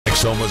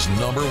KXOMA's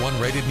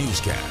 #1 rated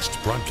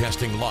newscast,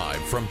 broadcasting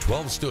live from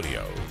 12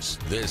 studios.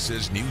 This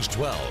is News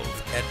 12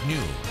 at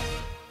noon.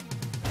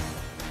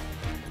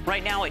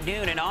 Right now at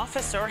noon, an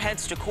officer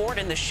heads to court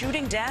in the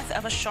shooting death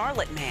of a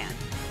Charlotte man.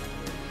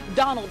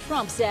 Donald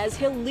Trump says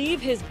he'll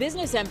leave his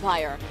business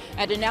empire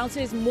and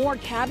announces more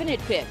cabinet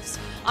picks.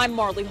 I'm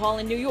Marley Hall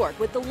in New York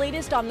with the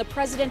latest on the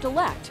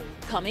president-elect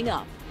coming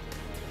up.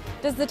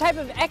 Does the type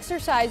of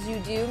exercise you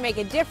do make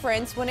a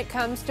difference when it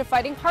comes to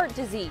fighting heart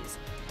disease?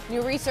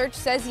 New research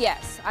says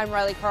yes. I'm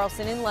Riley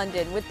Carlson in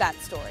London with that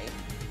story.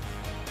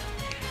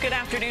 Good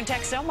afternoon,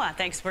 Texoma.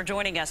 Thanks for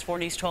joining us for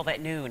News 12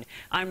 at noon.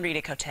 I'm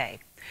Rita Cote.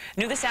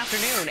 New this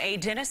afternoon, a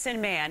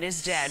Denison man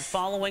is dead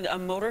following a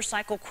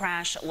motorcycle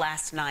crash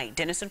last night.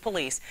 Denison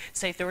police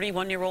say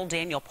 31-year-old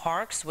Daniel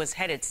Parks was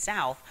headed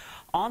south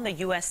on the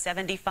US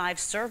 75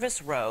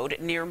 service road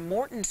near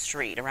Morton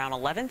Street around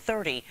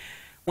 11:30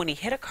 when he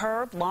hit a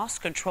curb,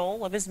 lost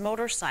control of his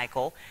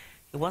motorcycle.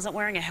 He wasn't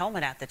wearing a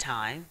helmet at the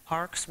time.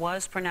 Parks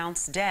was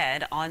pronounced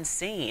dead on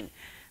scene.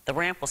 The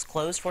ramp was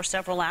closed for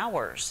several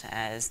hours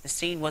as the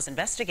scene was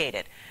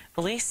investigated.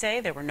 Police say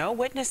there were no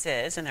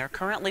witnesses and they're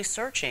currently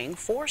searching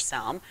for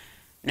some.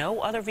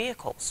 No other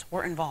vehicles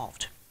were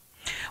involved.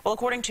 Well,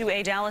 according to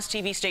a Dallas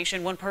TV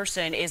station, one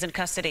person is in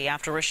custody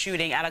after a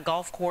shooting at a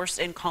golf course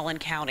in Collin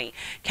County.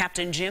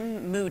 Captain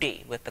Jim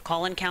Moody with the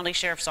Collin County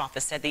Sheriff's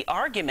Office said the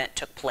argument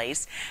took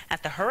place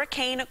at the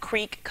Hurricane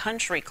Creek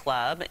Country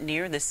Club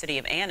near the city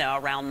of Anna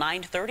around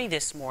 9:30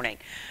 this morning.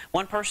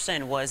 One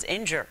person was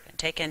injured and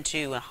taken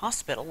to a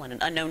hospital in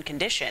an unknown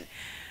condition.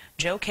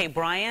 Joe K.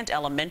 Bryant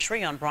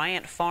Elementary on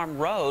Bryant Farm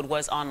Road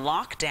was on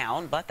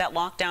lockdown, but that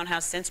lockdown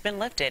has since been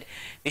lifted.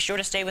 Be sure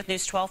to stay with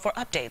News 12 for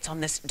updates on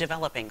this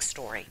developing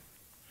story.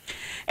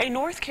 A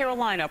North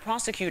Carolina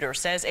prosecutor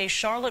says a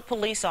Charlotte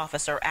police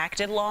officer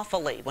acted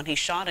lawfully when he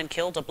shot and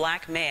killed a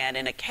black man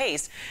in a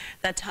case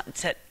that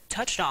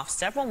touched off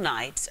several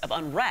nights of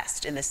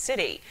unrest in the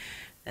city.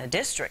 The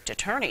district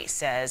attorney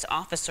says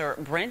Officer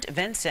Brent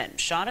Vinson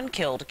shot and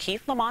killed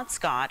Keith Lamont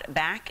Scott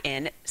back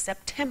in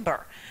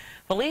September.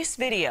 Police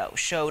video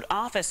showed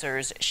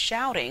officers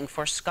shouting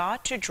for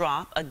Scott to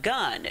drop a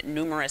gun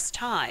numerous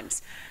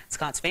times.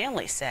 Scott's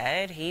family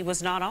said he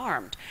was not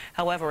armed.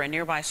 However, a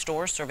nearby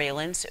store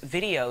surveillance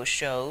video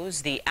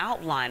shows the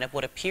outline of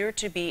what appeared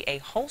to be a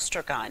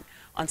holster gun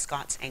on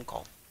Scott's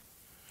ankle.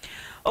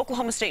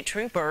 Oklahoma State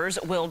troopers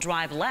will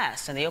drive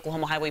less, and the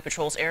Oklahoma Highway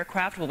Patrol's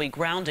aircraft will be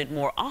grounded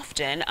more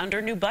often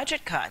under new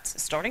budget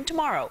cuts. Starting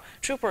tomorrow,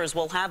 troopers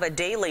will have a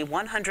daily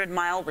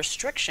 100-mile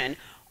restriction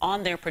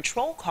on their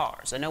patrol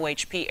cars, and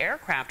OHP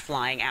aircraft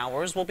flying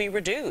hours will be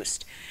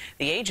reduced.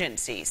 The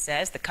agency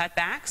says the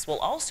cutbacks will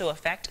also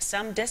affect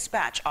some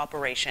dispatch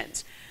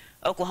operations.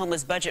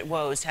 Oklahoma's budget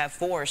woes have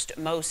forced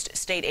most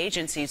state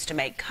agencies to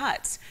make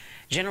cuts.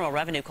 General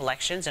revenue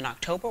collections in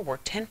October were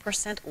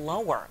 10%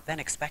 lower than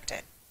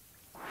expected.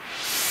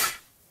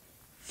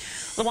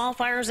 The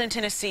wildfires in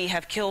Tennessee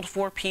have killed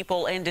 4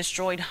 people and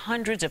destroyed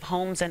hundreds of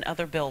homes and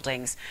other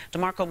buildings.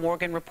 DeMarco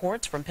Morgan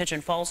reports from Pigeon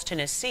Falls,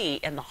 Tennessee,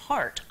 in the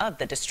heart of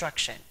the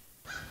destruction.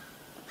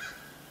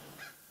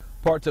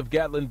 Parts of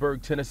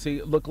Gatlinburg,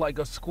 Tennessee look like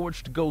a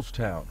scorched ghost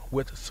town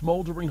with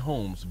smoldering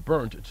homes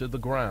burnt to the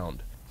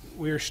ground.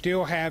 We are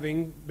still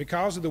having,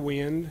 because of the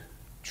wind,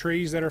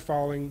 trees that are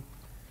falling.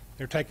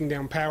 They're taking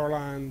down power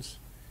lines.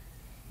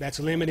 That's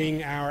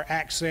limiting our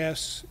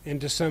access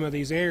into some of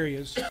these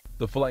areas.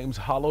 The flames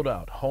hollowed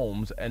out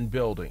homes and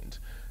buildings.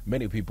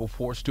 Many people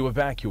forced to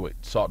evacuate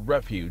sought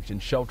refuge in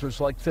shelters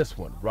like this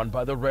one run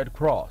by the Red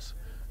Cross.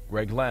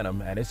 Greg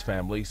Lanham and his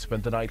family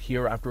spent the night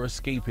here after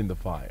escaping the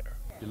fire.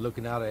 You're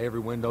looking out at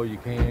every window you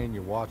can.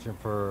 You're watching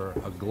for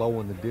a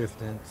glow in the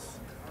distance.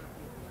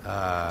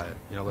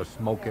 There's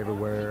smoke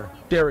everywhere.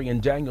 Derry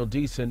and Daniel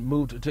Deason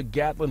moved to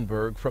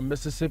Gatlinburg from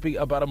Mississippi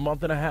about a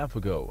month and a half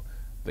ago.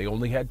 They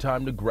only had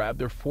time to grab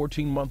their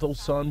 14-month-old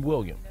son,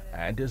 William,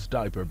 and his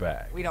diaper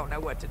bag. We don't know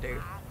what to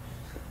do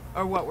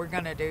or what we're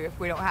going to do if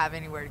we don't have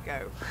anywhere to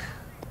go.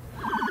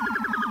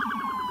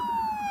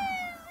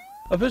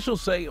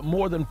 Officials say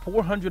more than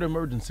 400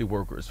 emergency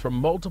workers from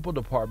multiple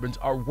departments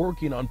are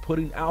working on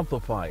putting out the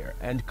fire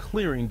and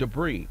clearing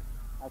debris.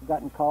 I've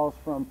gotten calls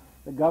from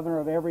the governor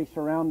of every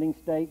surrounding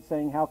state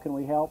saying, how can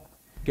we help?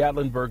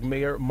 Gatlinburg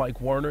Mayor Mike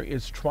Warner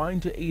is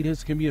trying to aid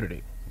his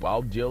community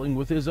while dealing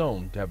with his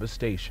own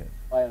devastation.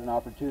 I had an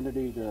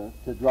opportunity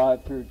to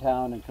drive through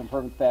town and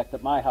confirm the fact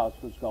that my house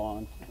was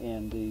gone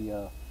and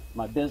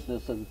my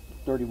business of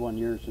 31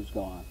 years is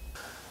gone.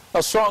 Now,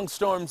 strong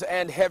storms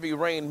and heavy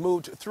rain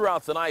moved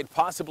throughout the night,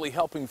 possibly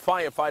helping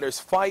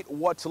firefighters fight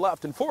what's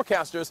left. And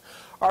forecasters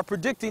are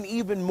predicting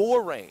even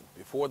more rain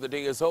before the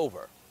day is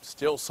over.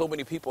 Still, so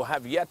many people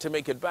have yet to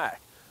make it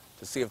back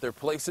to see if their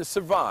places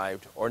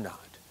survived or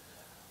not.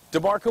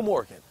 DeMarco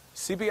Morgan,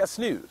 CBS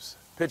News,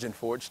 Pigeon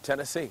Forge,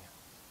 Tennessee.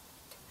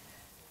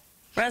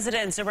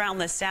 Residents around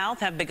the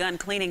South have begun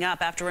cleaning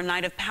up after a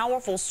night of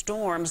powerful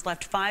storms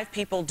left 5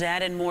 people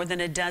dead and more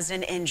than a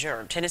dozen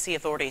injured. Tennessee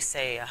authorities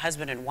say a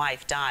husband and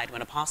wife died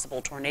when a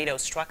possible tornado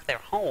struck their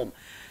home.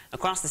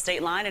 Across the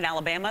state line in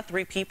Alabama,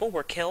 3 people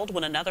were killed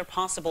when another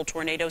possible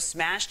tornado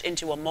smashed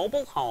into a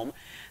mobile home.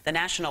 The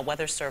National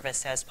Weather Service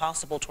says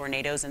possible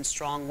tornadoes and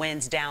strong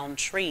winds downed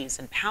trees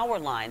and power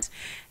lines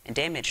and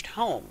damaged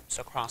homes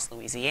across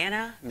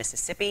Louisiana,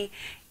 Mississippi,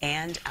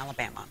 and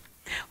Alabama.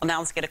 Well, now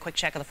let's get a quick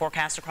check of the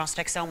forecast across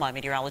Texoma.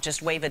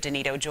 Meteorologist Wava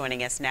Donito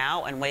joining us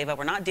now. And Wava,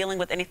 we're not dealing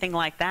with anything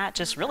like that,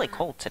 just really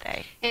cold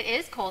today. It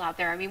is cold out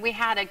there. I mean, we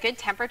had a good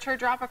temperature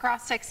drop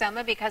across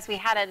Texoma because we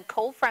had a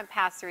cold front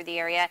pass through the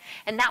area,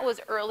 and that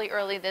was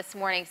early this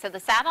morning. So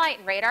the satellite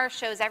and radar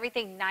shows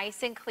everything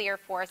nice and clear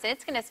for us, and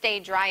it's going to stay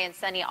dry and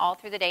sunny all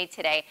through the day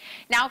today.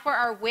 Now for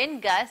our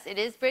wind gusts, it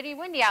is pretty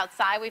windy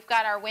outside. We've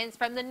got our winds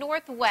from the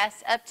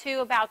northwest up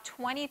to about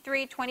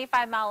 23,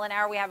 25 mile an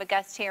hour. We have a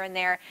gust here and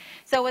there.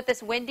 So with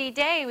this windy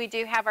day, we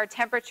do have our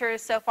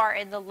temperatures so far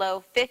in the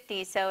low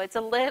 50s, so it's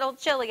a little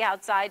chilly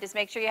outside. Just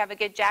make sure you have a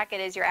good jacket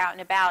as you're out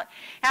and about.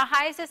 Now,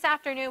 highs this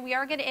afternoon, we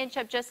are going to inch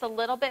up just a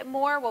little bit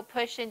more. We'll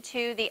push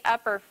into the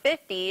upper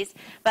 50s,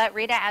 but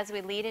Rita, as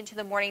we lead into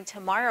the morning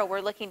tomorrow,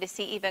 we're looking to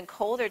see even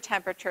colder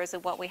temperatures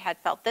than what we had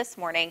felt this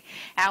morning.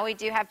 Now, we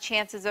do have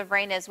chances of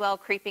rain as well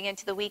creeping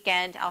into the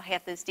weekend. I'll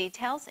have those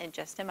details in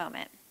just a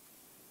moment.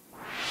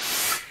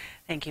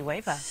 Thank you,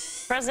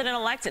 Wava.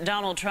 President-elect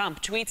Donald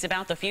Trump tweets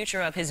about the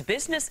future of his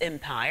business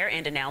empire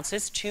and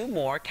announces 2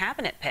 more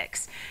cabinet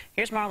picks.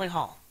 Here's Marley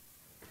Hall.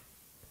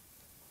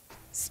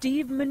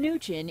 Steve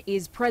Mnuchin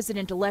is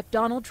President-elect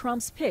Donald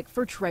Trump's pick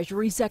for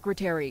Treasury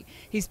Secretary.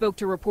 He spoke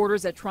to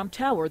reporters at Trump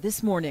Tower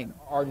this morning.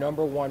 Our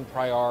 #1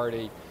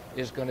 priority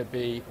is going to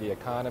be the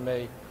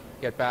economy,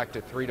 get back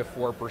to 3 to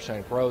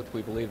 4% growth.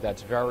 We believe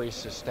that's very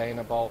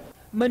sustainable.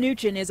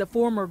 Mnuchin is a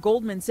former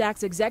Goldman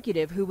Sachs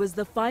executive who was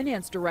the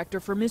finance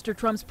director for Mr.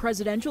 Trump's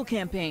presidential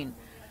campaign.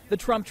 The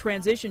Trump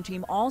transition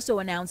team also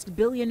announced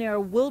billionaire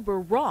Wilbur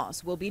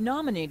Ross will be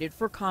nominated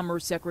for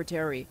Commerce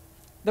Secretary.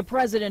 The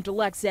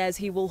president-elect says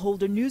he will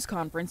hold a news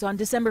conference on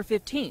December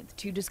 15th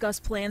to discuss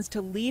plans to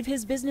leave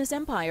his business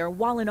empire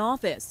while in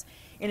office.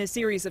 In a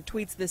series of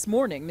tweets this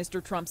morning,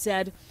 Mr. Trump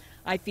said,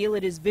 "I feel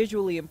it is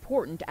visually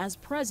important as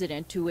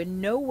president to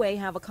in no way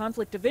have a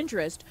conflict of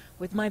interest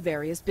with my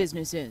various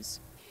businesses."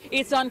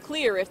 It's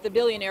unclear if the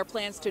billionaire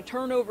plans to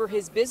turn over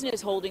his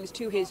business holdings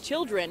to his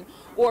children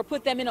or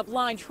put them in a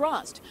blind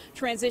trust.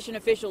 Transition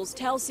officials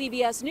tell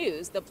CBS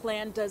News the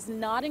plan does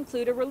not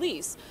include a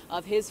release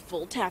of his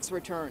full tax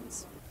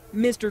returns.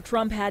 Mr.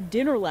 Trump had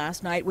dinner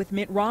last night with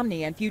Mitt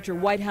Romney and future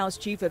White House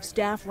Chief of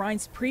Staff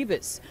Reince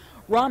Priebus.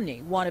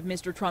 Romney, one of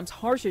Mr. Trump's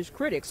harshest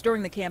critics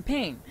during the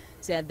campaign,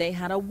 said they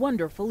had a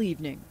wonderful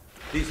evening.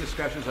 These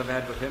discussions I've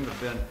had with him have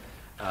been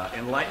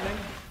enlightening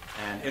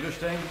and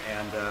interesting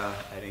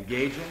and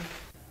engaging.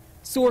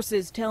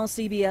 Sources tell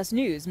CBS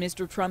News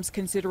Mr. Trump's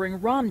considering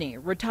Romney,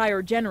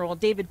 retired General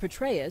David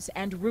Petraeus,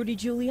 and Rudy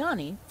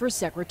Giuliani for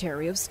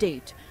Secretary of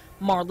State.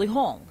 Marley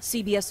Hall,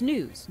 CBS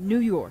News, New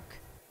York.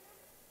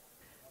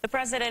 The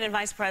president and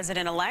vice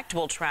president-elect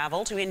will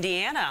travel to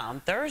Indiana on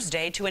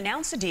Thursday to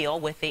announce a deal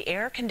with the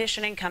air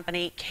conditioning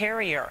company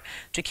Carrier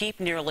to keep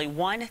nearly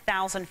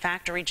 1,000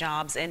 factory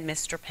jobs in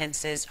Mr.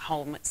 Pence's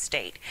home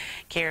state.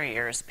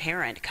 Carrier's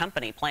parent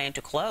company planned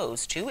to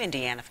close 2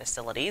 Indiana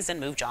facilities and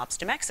move jobs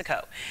to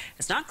Mexico.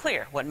 It's not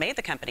clear what made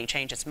the company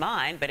change its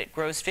mind, but it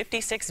grossed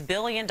 $56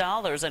 billion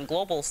in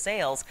global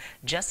sales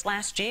just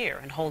last year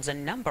and holds a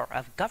number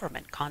of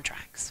government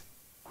contracts.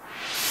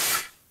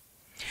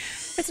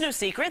 It's no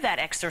secret that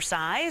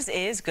exercise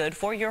is good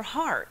for your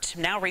heart.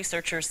 Now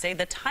researchers say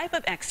the type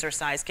of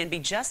exercise can be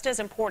just as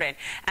important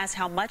as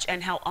how much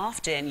and how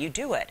often you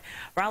do it.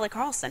 Riley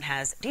Carlson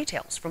has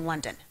details from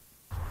London.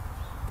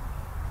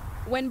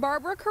 When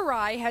Barbara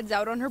Karai heads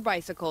out on her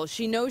bicycle,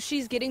 she knows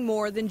she's getting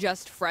more than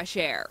just fresh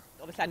air.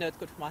 Obviously, I know it's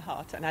good for my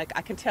heart, and I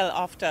can tell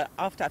after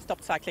I've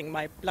stopped cycling,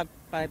 my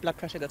blood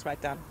pressure goes right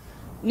down.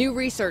 New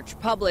research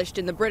published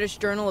in the British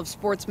Journal of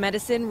Sports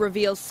Medicine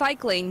reveals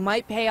cycling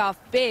might pay off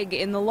big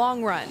in the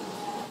long run.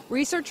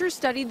 Researchers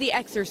studied the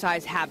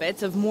exercise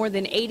habits of more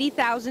than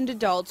 80,000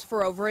 adults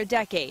for over a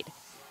decade.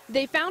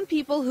 They found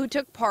people who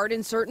took part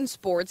in certain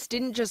sports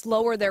didn't just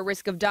lower their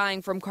risk of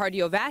dying from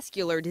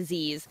cardiovascular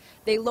disease,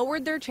 they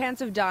lowered their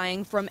chance of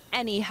dying from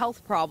any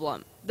health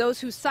problem. Those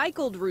who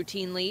cycled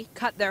routinely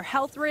cut their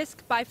health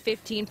risk by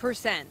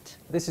 15%.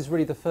 This is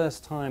really the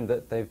first time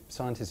that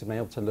scientists have been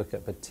able to look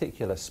at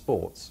particular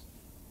sports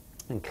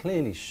and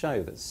clearly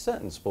show that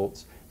certain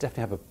sports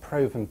definitely have a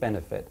proven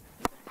benefit.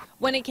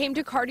 When it came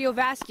to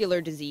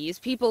cardiovascular disease,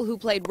 people who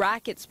played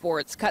racket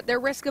sports cut their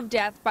risk of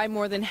death by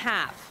more than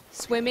half,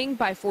 swimming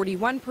by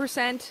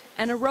 41%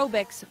 and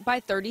aerobics by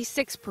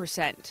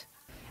 36%.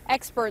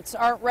 Experts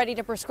aren't ready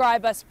to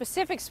prescribe a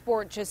specific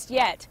sport just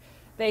yet.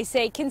 They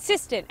say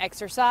consistent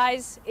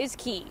exercise is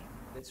key.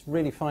 It's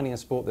really finding a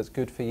sport that's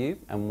good for you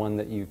and one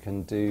that you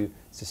can do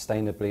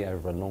sustainably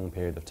over a long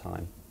period of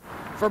time.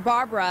 For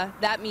Barbara,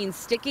 that means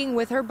sticking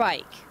with her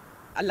bike.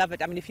 I love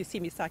it. I mean, if you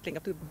see me cycling,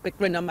 I have a big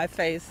grin on my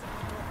face.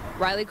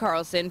 Riley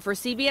Carlson for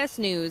CBS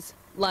News,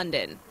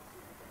 London.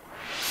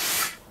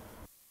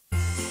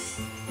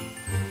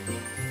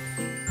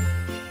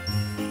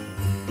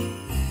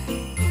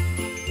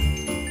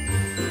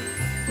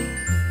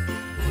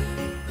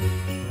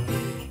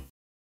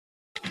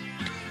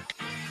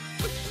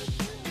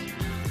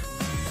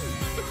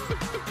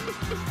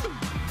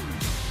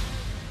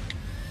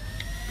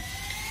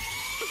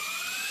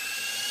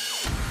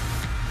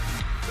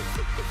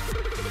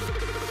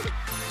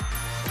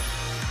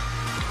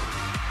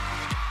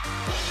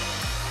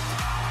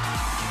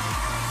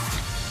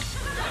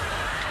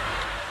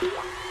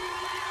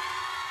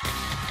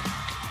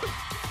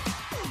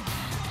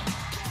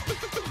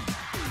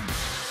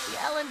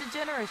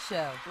 Morris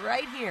Show,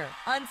 right here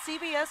on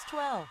CBS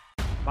 12.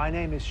 My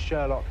name is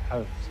Sherlock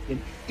Holmes,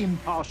 an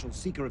impartial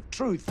seeker of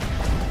truth.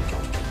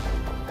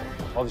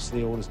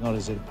 Obviously, all is not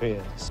as it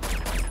appears.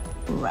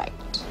 Right.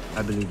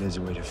 I believe there's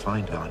a way to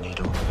find our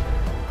needle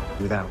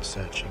without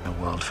searching a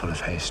world full of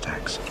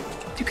haystacks.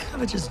 You can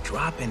never just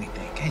drop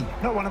anything, can you?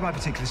 Not one of my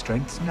particular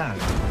strengths, no.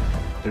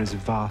 There is a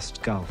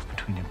vast gulf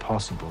between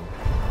impossible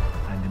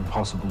and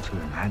impossible to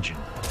imagine.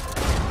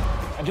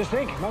 And just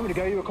think, a moment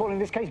ago you were calling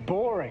this case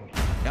boring.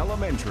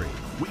 Elementary,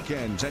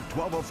 weekends at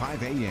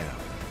 12:05 a.m.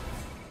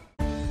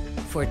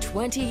 For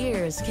 20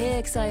 years,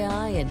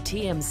 KXII and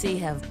TMC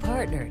have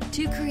partnered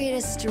to create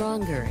a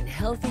stronger and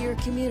healthier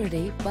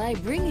community by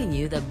bringing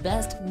you the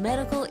best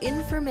medical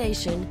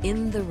information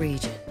in the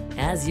region.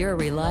 As your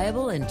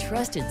reliable and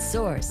trusted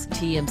source,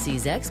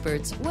 TMC's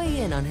experts weigh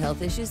in on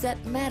health issues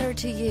that matter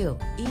to you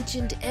each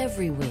and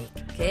every week.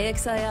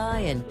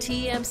 KXII and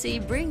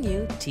TMC bring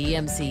you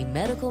TMC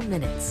Medical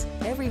Minutes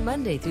every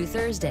Monday through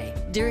Thursday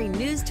during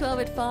News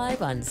 12 at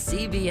 5 on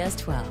CBS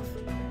 12.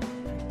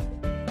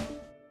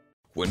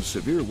 When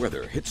severe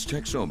weather hits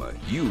Texoma,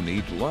 you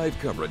need live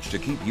coverage to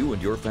keep you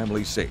and your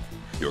family safe.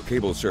 Your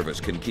cable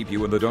service can keep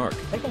you in the dark.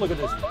 Take a look at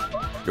this.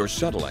 Your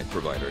satellite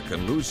provider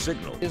can lose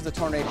signal. Here's the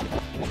tornado.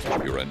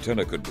 Your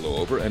antenna could blow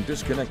over and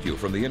disconnect you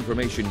from the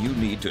information you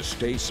need to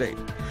stay safe.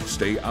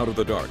 Stay out of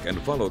the dark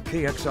and follow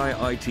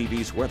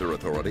KXII-TV's Weather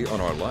Authority on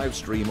our live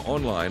stream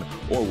online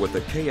or with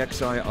the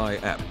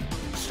KXII app.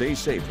 Stay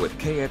safe with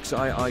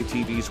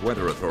KXII-TV's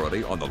Weather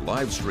Authority on the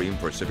live stream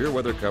for severe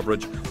weather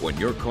coverage when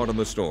you're caught in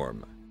the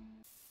storm.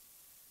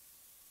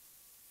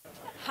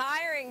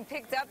 Hiring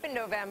picked up in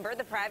November.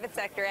 The private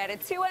sector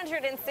added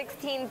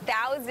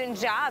 216,000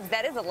 jobs.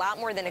 That is a lot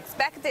more than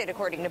expected,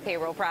 according to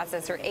payroll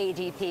processor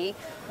ADP.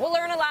 We'll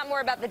learn a lot more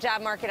about the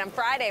job market on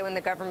Friday when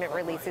the government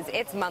releases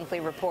its monthly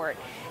report.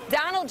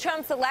 Donald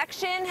Trump's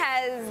election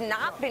has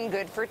not been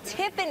good for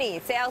Tiffany.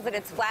 Sales at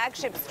its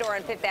flagship store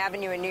on Fifth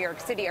Avenue in New York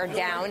City are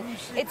down.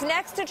 It's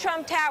next to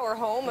Trump Tower,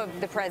 home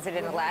of the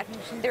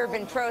president-elect. There have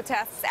been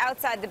protests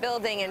outside the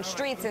building, and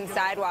streets and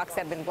sidewalks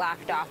have been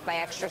blocked off by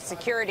extra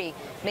security,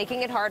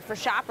 making it hard for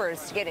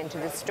shoppers to get into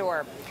the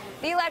store.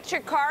 The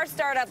electric car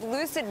startup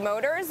Lucid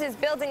Motors is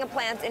building a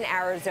plant in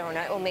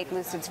Arizona. It will make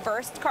Lucid's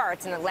first car.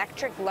 It's an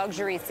electric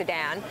luxury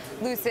sedan.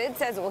 Lucid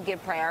says it will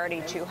give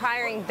priority to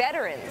hiring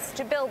veterans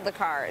to build the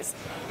cars.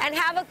 And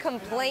have a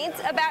complaint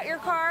about your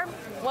car?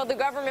 Well, the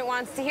government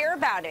wants to hear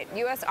about it.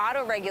 U.S.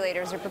 auto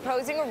regulators are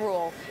proposing a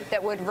rule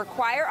that would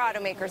require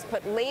automakers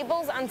put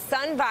labels on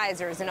sun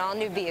visors in all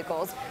new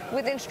vehicles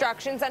with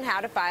instructions on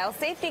how to file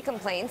safety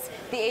complaints.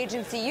 The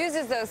agency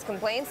uses those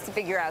complaints to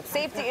figure out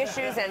safety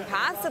issues and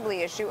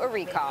possibly issue a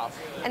recall.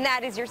 And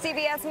that is your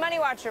CBS Money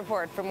Watch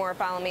report. For more,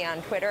 follow me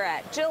on Twitter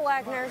at Jill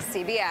Wagner,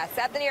 CBS.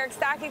 At the New York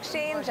Stock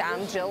Exchange,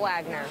 I'm Jill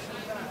Wagner.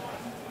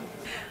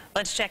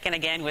 Let's check in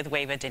again with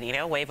Wava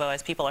Danito. Wava,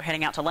 as people are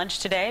heading out to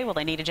lunch today, will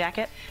they need a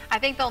jacket? I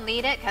think they'll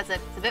need it because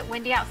it's a bit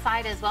windy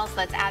outside as well, so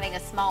that's adding a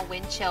small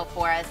wind chill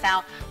for us.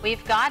 Now,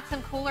 we've got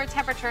some cooler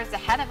temperatures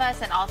ahead of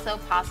us and also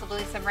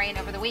possibly some rain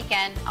over the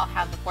weekend. I'll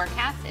have the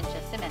forecast in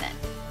just a minute.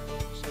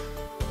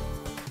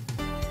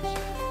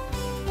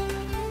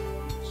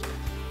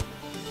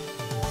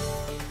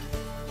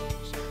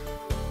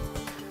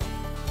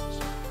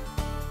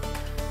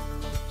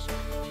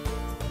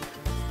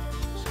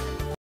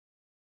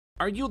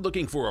 Are you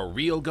looking for a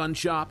real gun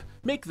shop?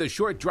 Make the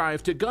short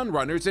drive to Gun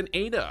Runners in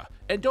Ada.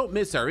 And don't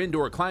miss our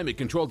indoor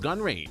climate-controlled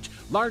gun range.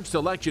 Large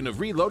selection of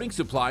reloading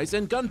supplies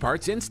and gun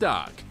parts in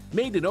stock.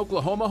 Made in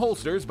Oklahoma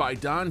holsters by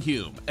Don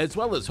Hume, as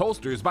well as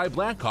holsters by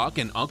Blackhawk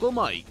and Uncle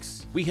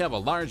Mike's. We have a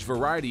large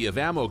variety of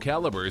ammo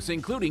calibers,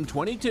 including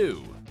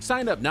 .22.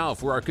 Sign up now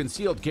for our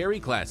concealed carry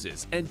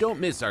classes, and don't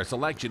miss our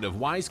selection of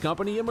Wise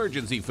Company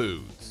emergency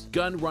foods.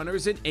 Gun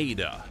Runners in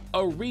Ada,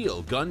 a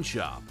real gun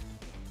shop.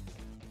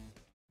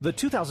 The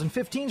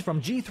 2015s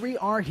from G3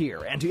 are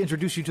here, and to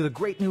introduce you to the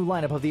great new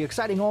lineup of the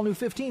exciting all-new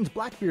 15s,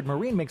 Blackbeard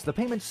Marine makes the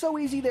payment so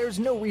easy there's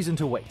no reason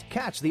to wait.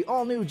 Catch the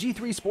all-new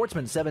G3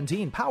 Sportsman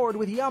 17 powered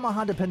with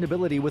Yamaha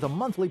dependability with a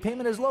monthly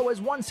payment as low as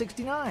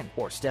 $169.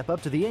 Or step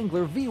up to the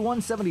Angler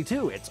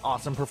V172. Its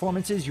awesome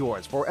performance is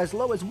yours for as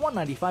low as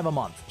 $195 a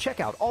month. Check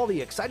out all the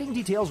exciting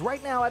details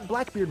right now at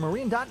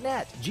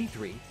blackbeardmarine.net.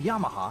 G3,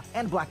 Yamaha,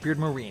 and Blackbeard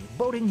Marine.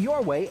 Boating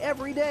your way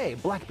every day.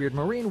 Blackbeard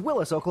Marine,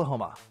 Willis,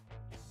 Oklahoma.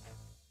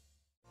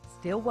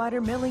 Stillwater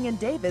Milling &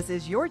 Davis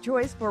is your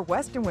choice for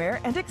western wear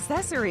and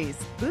accessories.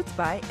 Boots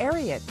by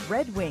Ariat,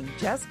 Red Wing,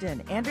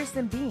 Justin,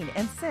 Anderson Bean,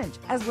 and Cinch,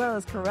 as well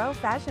as Corel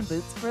fashion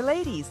boots for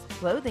ladies.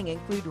 Clothing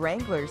include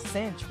Wrangler,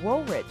 Cinch,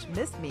 Woolrich,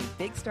 Miss Me,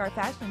 Big Star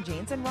fashion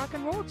jeans, and rock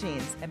and roll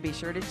jeans. And be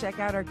sure to check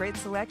out our great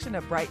selection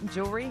of Brighton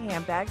jewelry,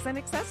 handbags, and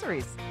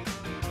accessories.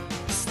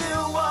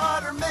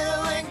 Stillwater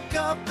Milling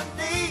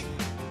Company,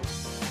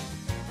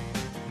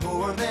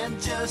 more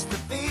than just a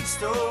feed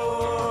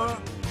store.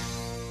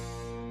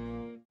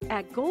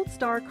 At Gold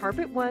Star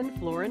Carpet One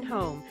Floor &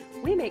 Home,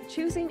 We make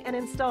choosing and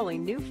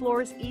installing new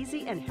floors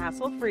easy and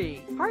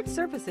hassle-free. Hard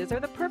surfaces are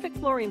the perfect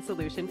flooring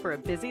solution for a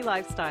busy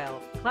lifestyle.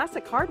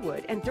 Classic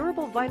hardwood and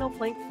durable vinyl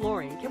plank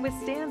flooring can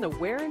withstand the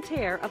wear and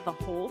tear of the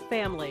whole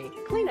family.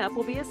 Cleanup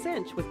will be a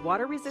cinch with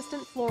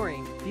water-resistant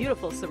flooring.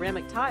 Beautiful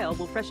ceramic tile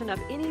will freshen up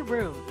any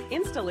room.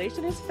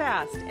 Installation is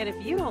fast, and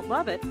if you don't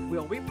love it,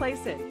 we'll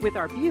replace it with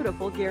our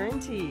beautiful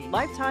guarantee.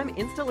 Lifetime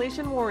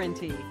installation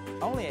warranty.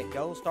 Only at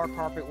Gold Star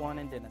Carpet One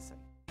in Denison.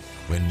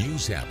 When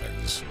news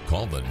happens,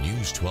 call the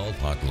News 12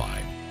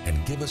 hotline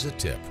and give us a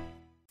tip.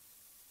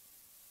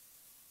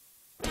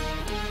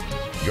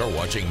 You're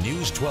watching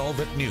News 12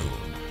 at noon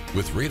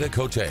with Rita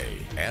Cote.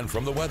 And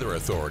from the Weather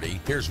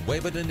Authority, here's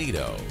Weva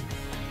Donito.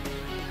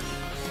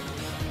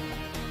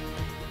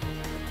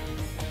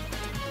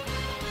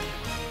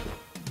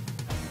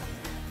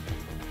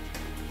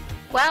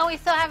 Well, we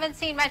still haven't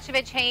seen much of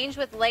a change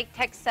with Lake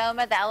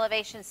Texoma. The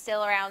elevation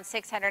still around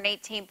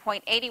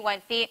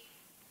 618.81 feet.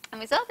 And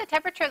we still have the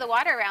temperature of the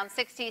water around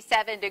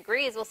 67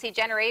 degrees. We'll see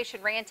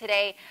generation ran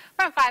today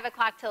from 5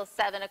 o'clock till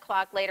 7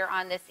 o'clock later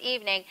on this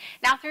evening.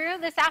 Now through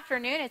this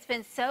afternoon, it's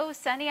been so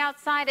sunny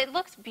outside. It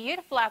looks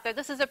beautiful out there.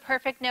 This is a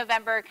perfect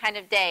November kind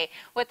of day.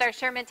 With our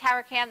Sherman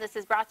Tower Cam, this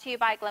is brought to you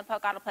by Glen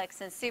Polk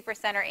Autoplex and Super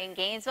Center in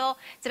Gainesville.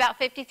 It's about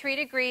 53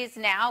 degrees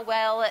now.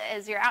 Well,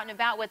 as you're out and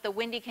about with the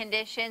windy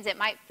conditions, it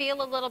might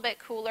feel a little bit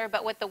cooler,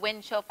 but with the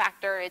wind chill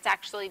factor, it's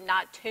actually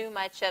not too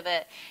much of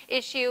an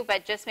issue,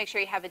 but just make sure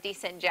you have a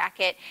decent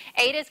jacket.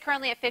 Ada is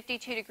currently at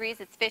 52 degrees.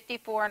 It's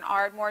 54 in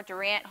Ardmore.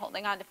 Durant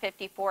holding on to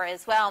 54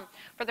 as well.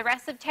 For the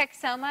rest of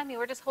Texoma, I mean,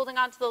 we're just holding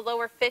on to the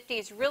lower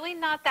 50s. Really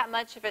not that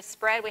much of a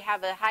spread. We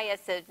have the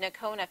highest of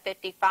Nocona,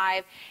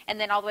 55, and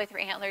then all the way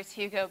through Antlers,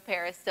 Hugo,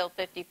 Paris, still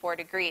 54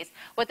 degrees.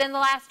 Within the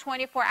last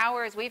 24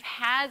 hours, we've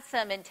had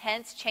some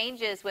intense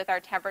changes with our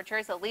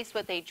temperatures, at least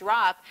with a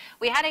drop.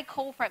 We had a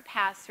cold front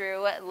pass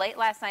through late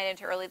last night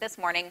into early this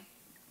morning.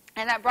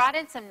 And that brought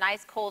in some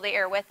nice cold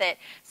air with it.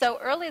 So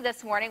early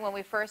this morning when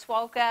we first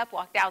woke up,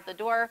 walked out the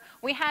door,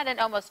 we had an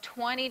almost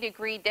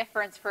 20-degree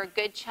difference for a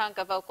good chunk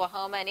of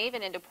Oklahoma and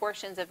even into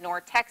portions of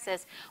North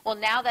Texas. Well,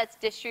 now that's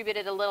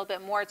distributed a little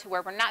bit more to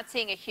where we're not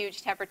seeing a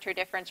huge temperature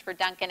difference for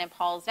Duncan and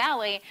Pauls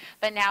Valley,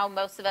 but now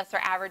most of us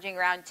are averaging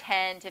around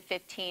 10 to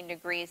 15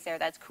 degrees there.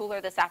 That's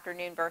cooler this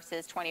afternoon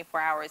versus 24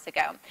 hours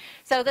ago.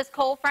 So this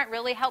cold front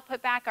really helped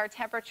put back our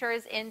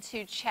temperatures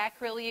into check,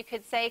 really, you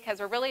could say, because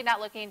we're really not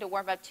looking to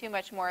warm up too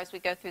much more as we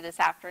go through this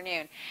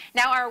afternoon.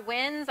 Now our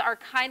winds are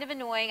kind of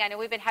annoying. I know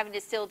we've been having to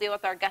still deal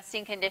with our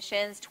gusting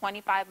conditions,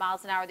 25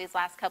 miles an hour these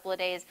last couple of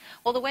days.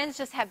 Well, the winds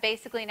just have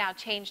basically now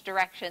changed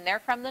direction.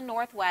 They're from the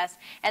northwest,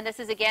 and this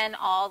is again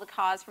all the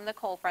cause from the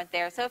cold front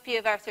there. So a few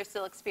of us are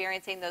still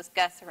experiencing those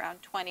gusts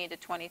around 20 to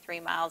 23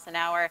 miles an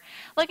hour.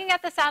 Looking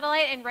at the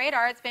satellite and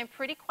radar, it's been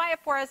pretty quiet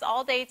for us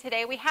all day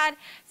today. We had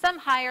some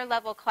higher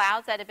level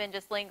clouds that have been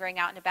just lingering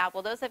out and about.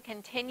 Well, those have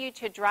continued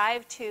to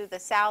drive to the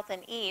south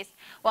and east.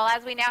 Well,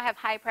 as we now have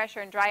high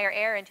pressure and drier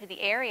air into the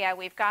area,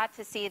 we've got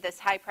to see this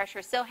high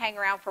pressure still hang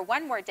around for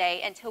one more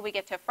day until we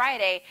get to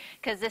Friday,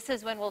 because this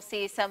is when we'll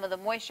see some of the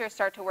moisture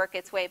start to work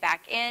its way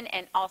back in,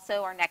 and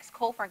also our next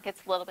cold front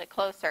gets a little bit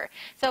closer.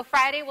 So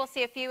Friday we'll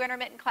see a few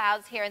intermittent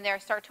clouds here and there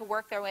start to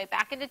work their way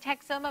back into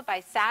Texoma. By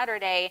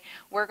Saturday,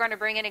 we're going to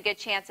bring in a good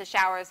chance of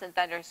showers and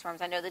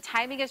thunderstorms. I know the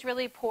timing is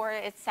really poor.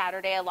 It's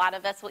Saturday. A lot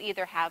of us will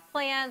either have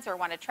plans or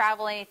want to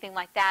travel, anything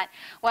like that.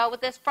 Well,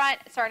 with this front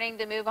starting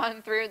to move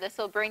on through, this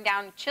will bring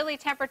down chilly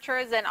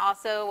temperatures, and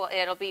also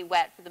it'll be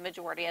wet for the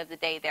majority of the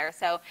day there.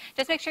 So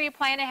just make sure you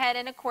plan ahead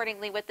and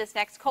accordingly with this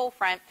next cold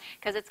front,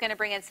 because it's going to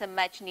bring in some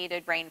much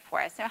needed rain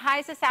for us. Now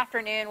highs this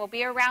afternoon will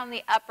be around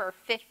the upper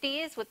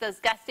 50s with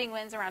those gusting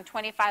winds around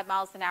 25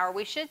 miles an hour.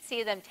 We should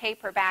see them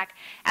taper back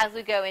as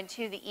we go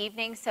into the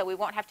evening, so we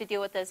won't have to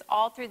deal with this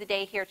all through the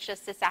day here. It's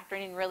just this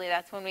afternoon, really,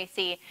 that's when we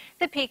see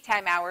the peak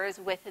time hours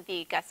with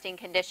the gusting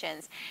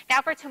conditions.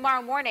 Now for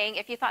tomorrow morning,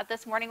 if you thought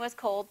this morning was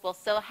cold, we'll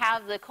still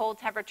have the cold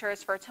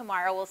temperatures for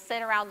tomorrow. We'll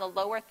sit around the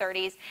lower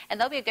 30s, and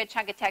there'll be a good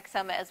chunk of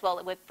Texoma as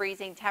well with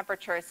freezing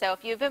temperatures. So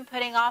if you've been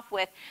putting off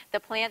with the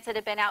plants that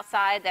have been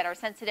outside that are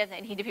sensitive,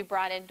 that need to be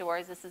brought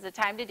indoors, this is the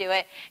time to do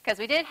it, because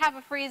we did have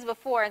a freeze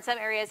before, and some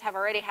areas have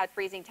already had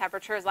freezing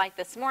temperatures like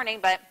this morning,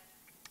 but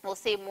we'll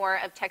see more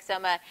of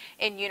Texoma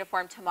in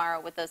uniform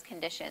tomorrow with those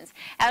conditions.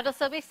 It'll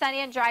still be sunny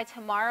and dry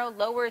tomorrow,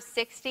 lower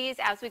 60s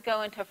as we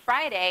go into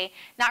Friday.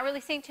 Not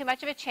really seeing too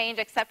much of a change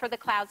except for the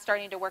clouds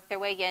starting to work their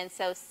way in.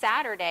 So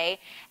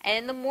Saturday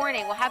in the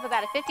morning, we'll have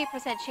about a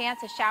 50%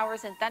 chance of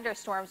showers and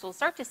thunderstorms. We'll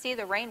start to see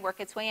the rain work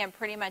its way in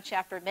pretty much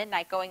after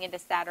midnight going into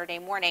Saturday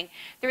morning.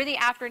 Through the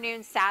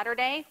afternoon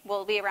Saturday,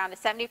 will be around a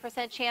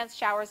 70% chance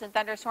showers and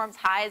thunderstorms,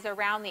 highs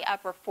around the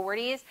upper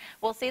 40s.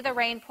 We'll see the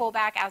rain pull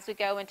back as we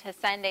go into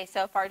Sunday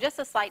so far. Just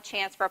a slight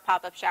chance for a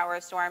pop-up shower or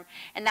storm,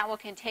 and that will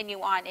continue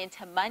on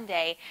into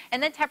Monday.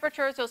 And then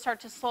temperatures will start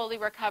to slowly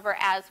recover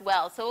as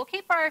well. So we'll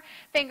keep our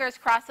fingers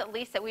crossed at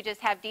least that we just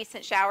have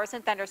decent showers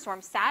and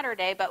thunderstorms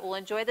Saturday, but we'll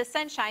enjoy the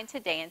sunshine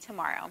today and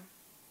tomorrow.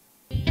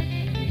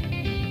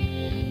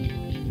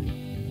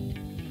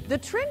 The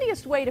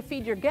trendiest way to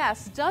feed your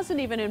guests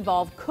doesn't even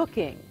involve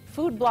cooking.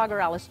 Food blogger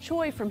Alice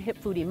Choi from Hip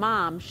Foodie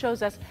Mom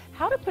shows us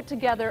how to put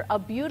together a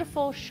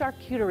beautiful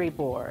charcuterie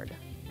board.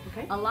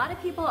 Okay. A lot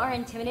of people are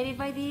intimidated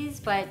by these,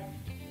 but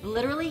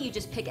literally you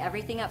just pick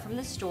everything up from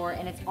the store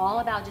and it's all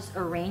about just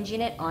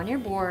arranging it on your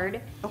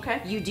board. Okay.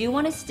 You do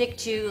want to stick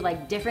to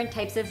like different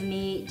types of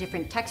meat,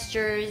 different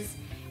textures.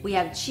 We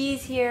have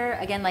cheese here,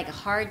 again, like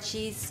hard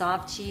cheese,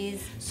 soft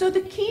cheese. So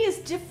the key is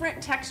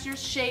different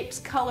textures, shapes,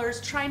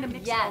 colors, trying to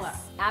mix it all up.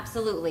 Yes,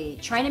 absolutely.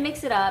 Trying to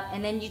mix it up,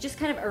 and then you just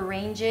kind of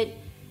arrange it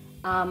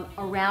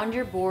around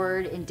your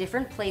board in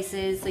different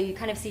places, so you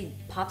kind of see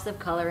pops of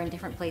color in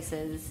different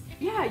places.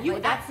 Yeah,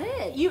 that's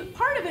it.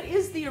 Part of it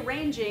is the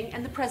arranging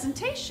and the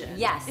presentation.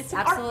 Yes, it's an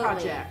absolutely. art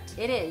project.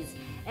 It is,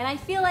 and I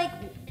feel like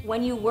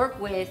when you work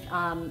with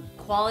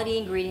quality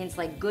ingredients,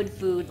 like good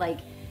food, like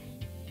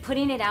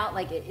putting it out,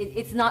 like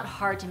it's not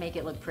hard to make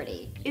it look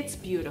pretty. It's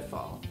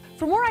beautiful.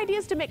 For more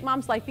ideas to make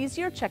mom's life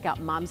easier, check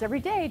out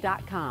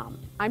momseveryday.com.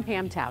 I'm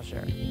Pam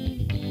Tauscher.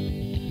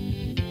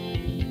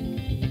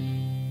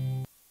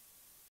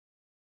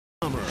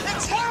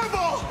 It's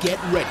terrible! Get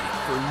ready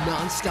for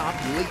non-stop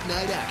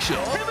late-night action.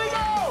 Here we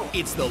go!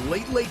 It's the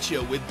Late Late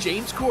Show with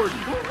James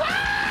Corden.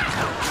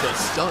 The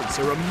stunts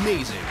are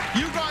amazing.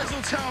 You guys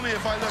will tell me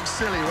if I look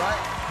silly,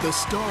 right? The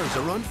stars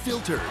are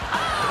unfiltered.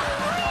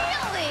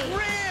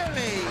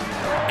 Really?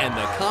 And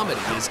the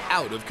comedy is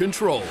out of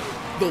control.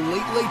 The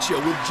Late Late Show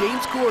with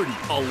James Corden,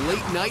 a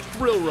late-night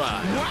thrill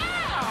ride. Wow!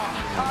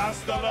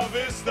 Hasta la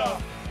vista,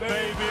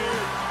 baby!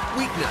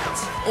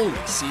 Weeknights, only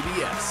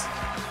CBS.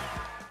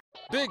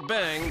 Big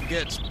Bang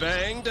gets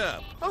banged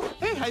up. Oh,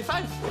 hey, high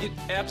five.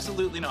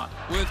 Absolutely not.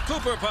 With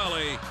Cooper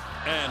Polly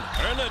and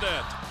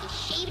Bernadette. He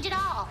shaved it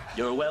all.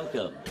 You're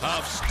welcome.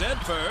 Of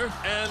Stedfer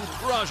and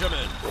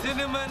Rajaman.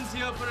 Cinnamon's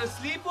here for a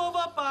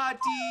sleepover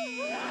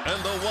party.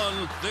 And the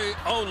one, the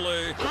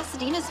only.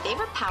 Pasadena's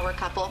favorite power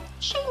couple,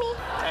 Shamey.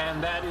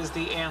 And that is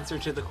the answer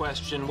to the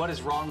question, what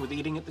is wrong with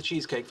eating at the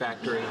Cheesecake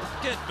Factory?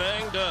 Get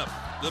banged up.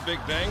 The Big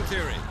Bang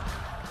Theory.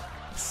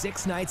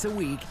 6 nights a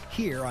week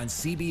here on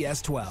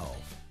CBS 12.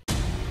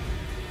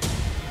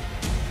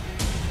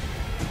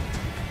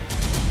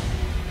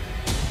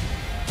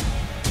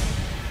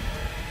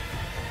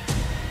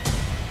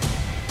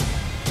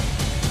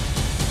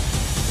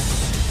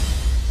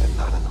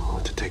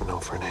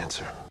 For an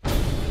answer.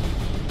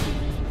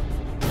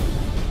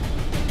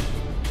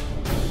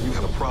 You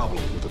have a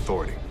problem with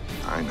authority.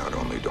 I not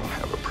only don't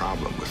have a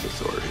problem with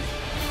authority,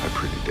 I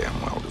pretty damn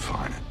well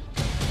define it.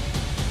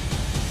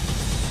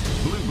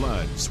 Blue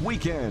Bloods,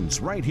 weekends,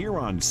 right here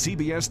on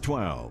CBS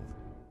 12.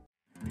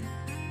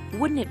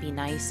 Wouldn't it be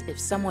nice if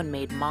someone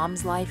made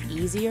mom's life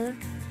easier?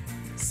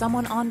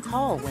 Someone on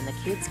call when the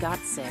kids got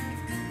sick.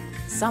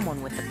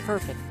 Someone with the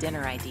perfect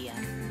dinner idea.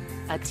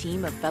 A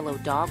team of fellow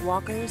dog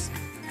walkers,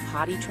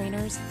 potty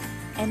trainers,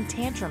 and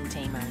tantrum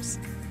tamers.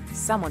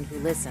 Someone who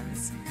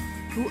listens,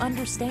 who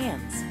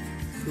understands,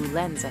 who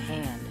lends a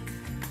hand.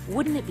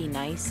 Wouldn't it be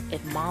nice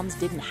if moms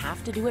didn't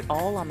have to do it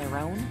all on their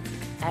own?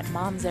 At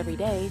Moms Every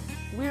Day,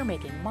 we're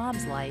making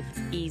mom's life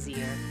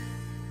easier.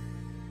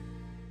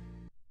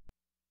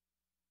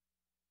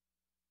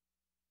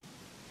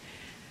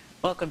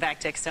 Welcome back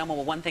to XL.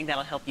 Well, one thing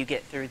that'll help you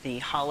get through the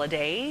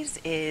holidays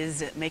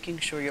is making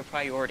sure your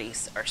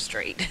priorities are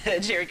straight.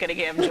 Jerry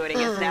Cunningham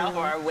joining us now for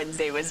our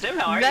Wednesday Wisdom.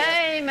 How are you?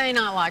 They may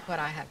not like what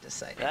I have to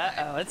say today.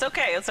 Uh-oh, it's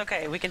okay. It's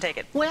okay. We can take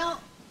it.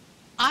 Well,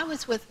 I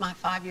was with my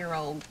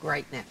 5-year-old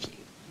great-nephew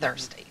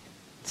Thursday,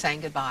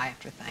 saying goodbye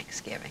after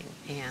Thanksgiving,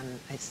 and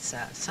his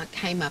son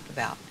came up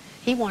about,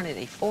 he wanted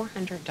a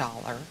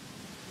 $400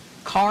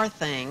 car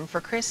thing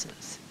for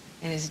Christmas.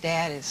 And his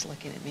dad is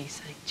looking at me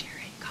saying,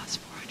 Jerry, it costs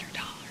 $400.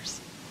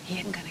 He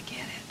isn't going to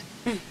get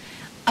it.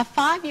 A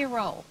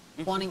 5-year-old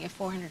wanting a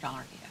 $400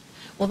 gift.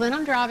 Well, then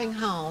I'm driving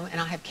home, and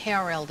I have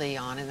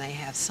KRLD on, and they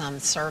have some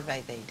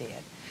survey they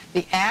did.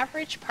 The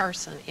average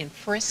person in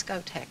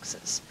Frisco,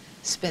 Texas,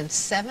 spends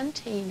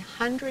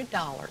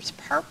 $1,700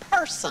 per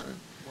person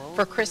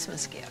for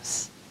Christmas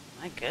gifts.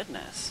 My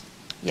goodness.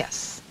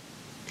 Yes.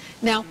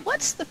 Now,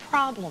 what's the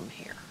problem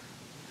here?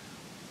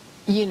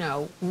 You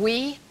know,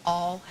 we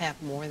all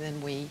have more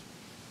than we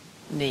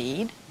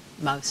need,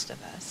 most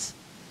of us.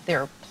 There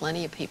are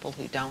plenty of people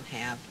who don't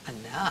have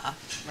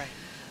enough. Right.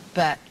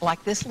 But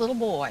like this little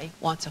boy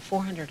wants a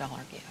 $400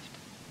 gift.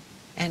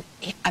 And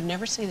I've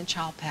never seen a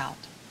child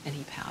pout, and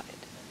he pouted.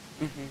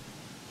 Mm-hmm.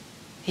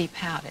 He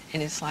pouted.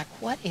 And it's like,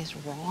 what is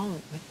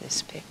wrong with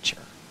this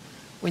picture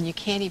when you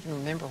can't even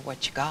remember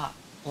what you got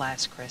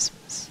last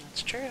Christmas?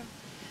 That's true.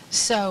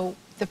 So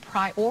the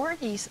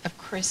priorities of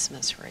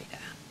Christmas, Rita,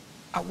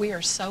 we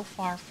are so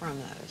far from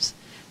those.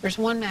 There's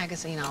one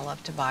magazine I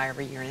love to buy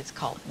every year, and it's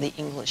called The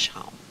English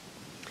Home.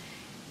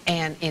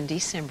 And in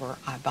December,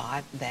 I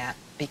buy that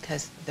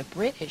because the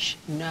British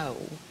know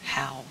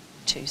how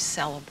to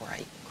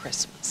celebrate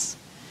Christmas.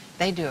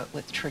 They do it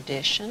with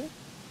tradition.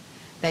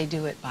 They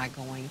do it by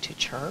going to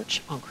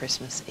church on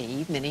Christmas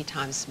Eve, many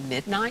times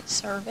midnight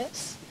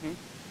service. Mm-hmm.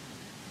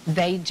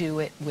 They do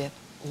it with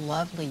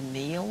lovely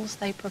meals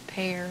they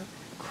prepare,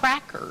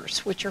 crackers,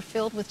 which are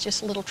filled with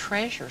just little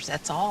treasures,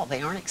 that's all.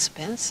 They aren't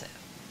expensive.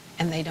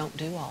 and they don't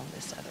do all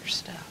this other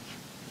stuff.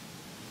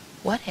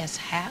 What has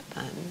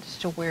happened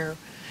to where,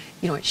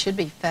 you know, it should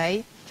be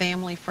faith,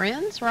 family,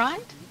 friends,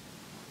 right?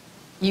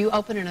 You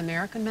open an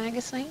American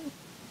magazine,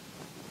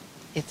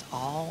 it's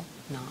all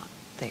not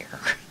there.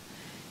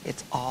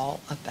 It's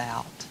all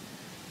about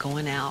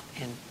going out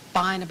and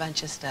buying a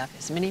bunch of stuff,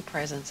 as many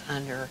presents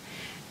under,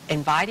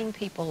 inviting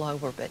people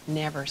over, but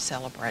never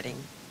celebrating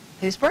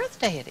whose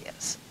birthday it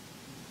is.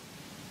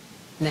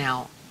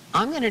 Now,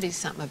 I'm going to do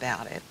something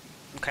about it.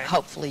 Okay.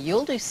 Hopefully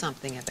you'll do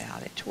something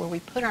about it to where we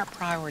put our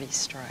priorities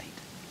straight.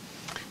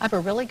 I have a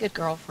really good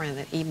girlfriend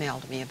that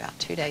emailed me about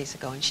 2 days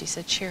ago, and she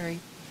said, Sherry,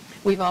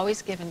 we've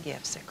always given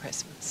gifts at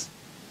Christmas,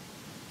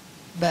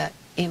 but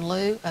in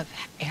lieu of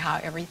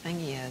how everything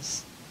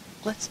is,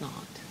 let's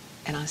not.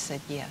 And I said,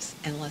 yes,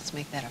 and let's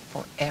make that a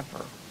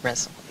forever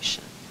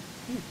resolution.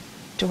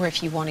 To where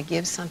if you want to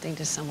give something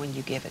to someone,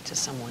 you give it to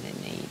someone in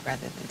need,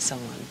 rather than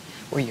someone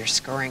where you're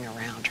scurrying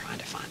around trying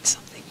to find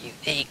something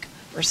unique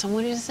for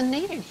someone who doesn't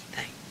need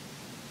anything.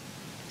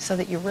 So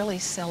that you're really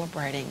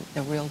celebrating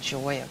the real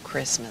joy of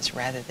Christmas,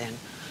 rather than,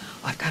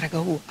 I've got to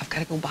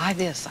go buy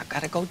this, I've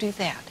got to go do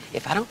that.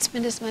 If I don't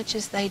spend as much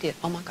as they did,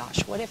 oh my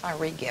gosh, what if I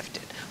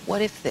re-gifted?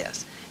 What if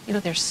this? You know,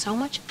 there's so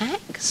much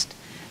angst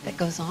that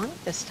goes on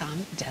at this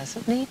time. It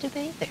doesn't need to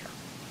be there.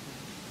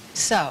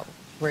 So,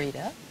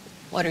 Rita,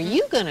 what are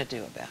you going to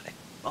do about it?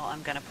 Well,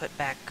 I'm going to put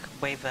back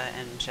Wava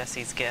and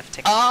Jesse's gift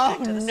to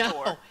back to the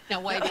store.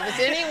 No, Wava. It was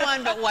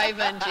anyone but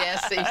Wava and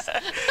Jesse's.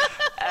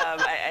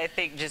 I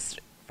think just,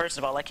 first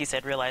of all, like you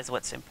said, realize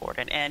what's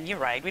important. And you're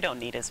right, we don't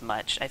need as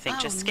much. I think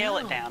just scale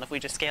it down. If we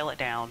just scale it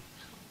down,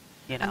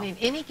 you know. I mean,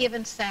 any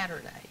given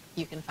Saturday,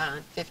 you can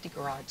find 50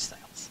 garage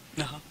sales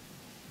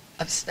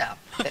of stuff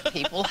that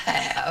people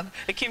have.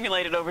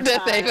 Accumulated over time.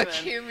 That they've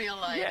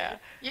accumulated. Yeah.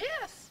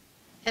 Yes.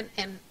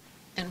 And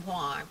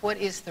why? What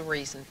is the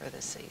reason for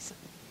this season?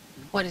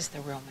 What is the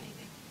real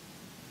meaning?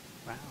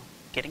 Wow.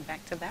 Getting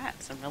back to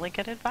that. Some really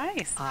good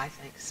advice. I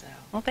think so.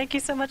 Well, thank you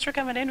so much for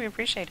coming in. We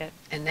appreciate it.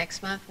 And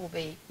next month will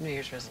be New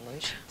Year's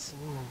resolutions.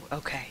 Ooh,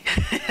 okay.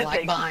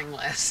 Like buying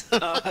less.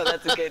 Oh,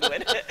 that's a good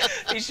one.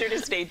 Be sure to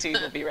stay tuned.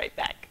 We'll be right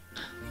back.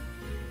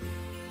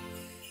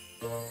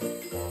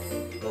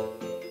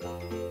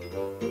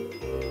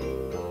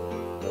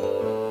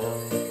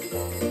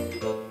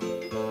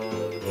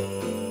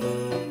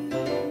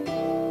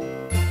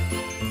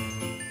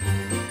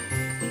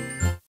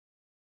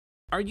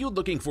 Are you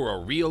looking for a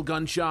real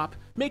gun shop?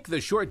 Make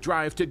the short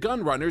drive to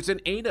Gun Runners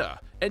in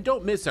Ada. And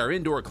don't miss our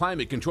indoor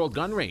climate-controlled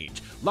gun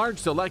range. Large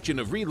selection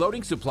of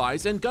reloading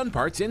supplies and gun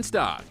parts in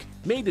stock.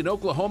 Made in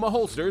Oklahoma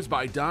holsters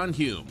by Don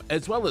Hume,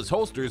 as well as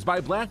holsters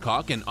by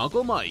Blackhawk and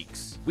Uncle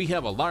Mike's. We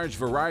have a large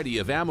variety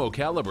of ammo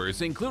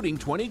calibers, including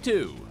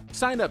 .22.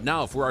 Sign up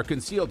now for our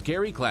concealed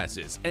carry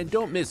classes, and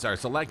don't miss our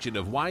selection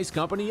of Wise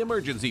Company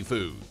emergency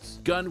foods.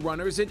 Gun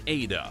Runners in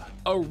Ada,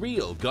 a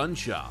real gun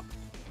shop.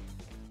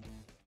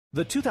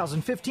 The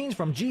 2015s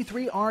from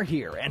G3 are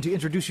here, and to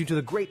introduce you to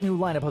the great new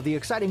lineup of the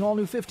exciting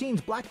all-new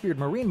 15s, Blackbeard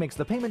Marine makes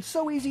the payment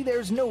so easy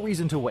there's no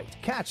reason to wait.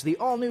 Catch the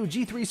all-new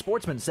G3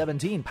 Sportsman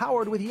 17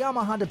 powered with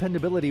Yamaha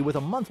dependability with a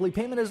monthly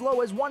payment as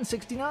low as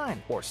 $169.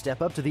 Or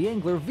step up to the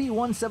Angler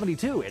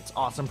V172. Its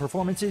awesome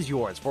performance is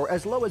yours for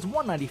as low as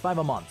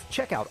 $195 a month.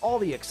 Check out all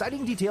the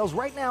exciting details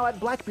right now at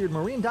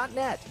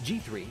blackbeardmarine.net.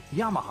 G3,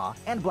 Yamaha,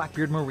 and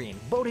Blackbeard Marine.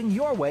 Boating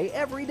your way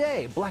every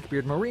day.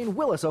 Blackbeard Marine,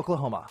 Willis,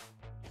 Oklahoma.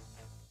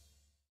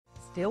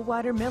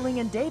 Stillwater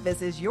Milling &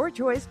 Davis is your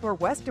choice for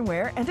western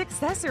wear and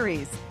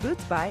accessories.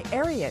 Boots by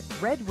Ariat,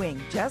 Red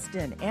Wing,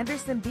 Justin,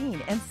 Anderson Bean,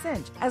 and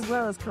Cinch, as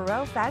well as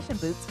Corel fashion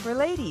boots for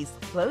ladies.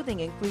 Clothing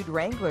include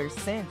Wranglers,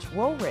 Cinch,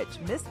 Woolrich,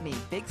 Miss Me,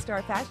 Big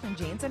Star fashion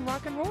jeans, and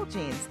rock and roll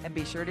jeans. And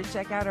be sure to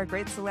check out our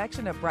great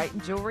selection of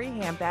Brighton jewelry,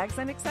 handbags,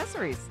 and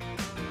accessories.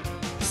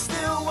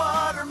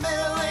 Stillwater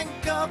Milling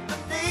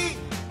Company,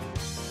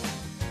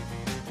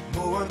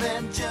 more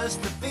than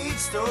just a feed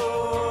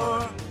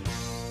store.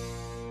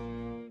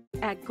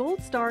 At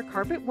Gold Star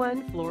Carpet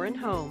One Floor &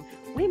 Home,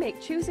 we make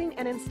choosing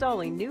and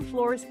installing new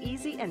floors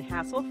easy and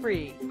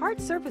hassle-free. Hard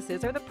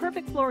surfaces are the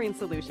perfect flooring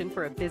solution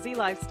for a busy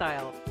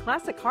lifestyle.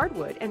 Classic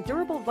hardwood and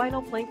durable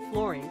vinyl plank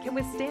flooring can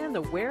withstand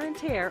the wear and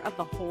tear of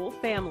the whole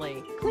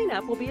family.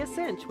 Cleanup will be a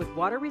cinch with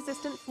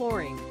water-resistant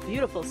flooring.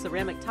 Beautiful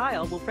ceramic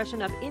tile will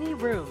freshen up any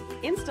room.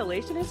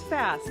 Installation is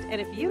fast,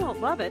 and if you don't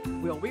love it,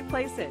 we'll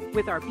replace it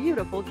with our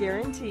beautiful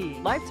guarantee.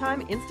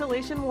 Lifetime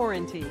installation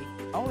warranty.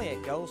 Only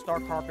at Gold Star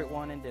Carpet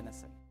One in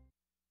Denison.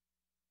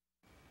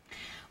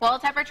 Well,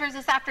 temperatures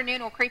this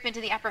afternoon will creep into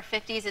the upper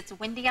 50s. It's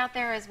windy out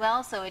there as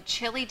well, so a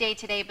chilly day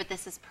today, but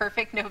this is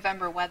perfect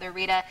November weather,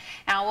 Rita.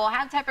 Now, we'll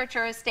have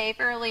temperatures stay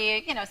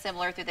fairly,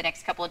 similar through the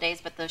next couple of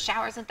days, but those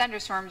showers and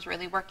thunderstorms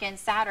really work in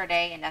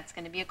Saturday, and that's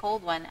going to be a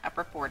cold one,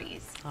 upper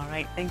 40s. All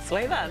right. Thanks,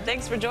 Wava.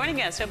 Thanks for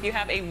joining us. Hope you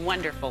have a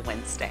wonderful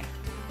Wednesday.